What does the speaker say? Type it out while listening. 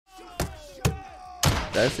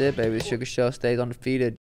That's it, baby. The Sugar Show stays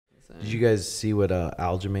undefeated. Did you guys see what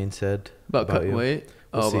Aljamain said About cut you? weight?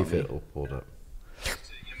 We'll see about if me. it'll hold up.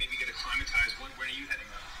 Maybe get acclimatized. Where are you heading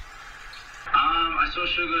now? I saw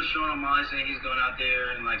Sugar showing on Molly saying he's going out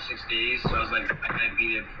there in like 6 days, so I was like, I can't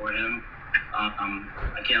be there before him.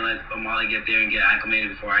 I can't let O'Malley get there and get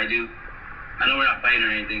acclimated before I do. I know we're not fighting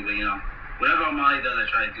or anything, but you know, whatever O'Malley does, I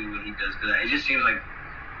try to do what he does, because it just seems like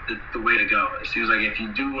the way to go. It seems like if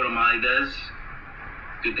you do what O'Malley does,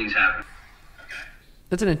 good things happen.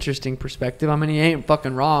 That's an interesting perspective. I mean, he ain't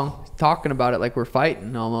fucking wrong. He's talking about it like we're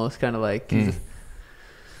fighting, almost, kind of like.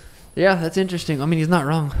 Yeah, that's interesting. I mean, he's not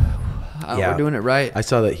wrong. Yeah. We're doing it right. I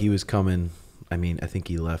saw that he was coming. I mean, I think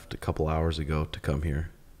he left a couple hours ago to come here.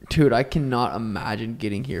 Dude, I cannot imagine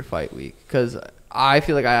getting here fight week, because I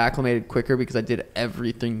feel like I acclimated quicker because I did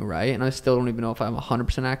everything right, and I still don't even know if I'm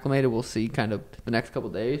 100% acclimated. We'll see kind of the next couple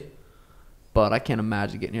days. But I can't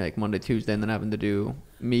imagine getting here like Monday, Tuesday, and then having to do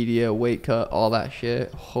media, weight cut, all that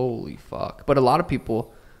shit. Holy fuck. But a lot of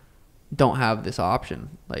people don't have this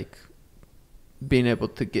option, like being able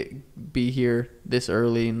to be here this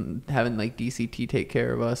early and having like DCT take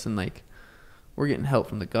care of us, and like we're getting help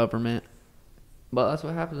from the government. But that's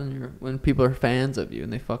what happens when people are fans of you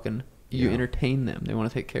and they fucking you entertain them. They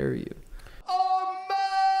want to take care of you.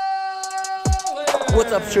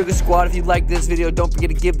 What's up, Sugar Squad? If you like this video, don't forget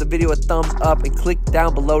to give the video a thumbs up and click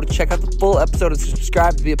down below to check out the full episode and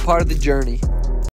subscribe to be a part of the journey.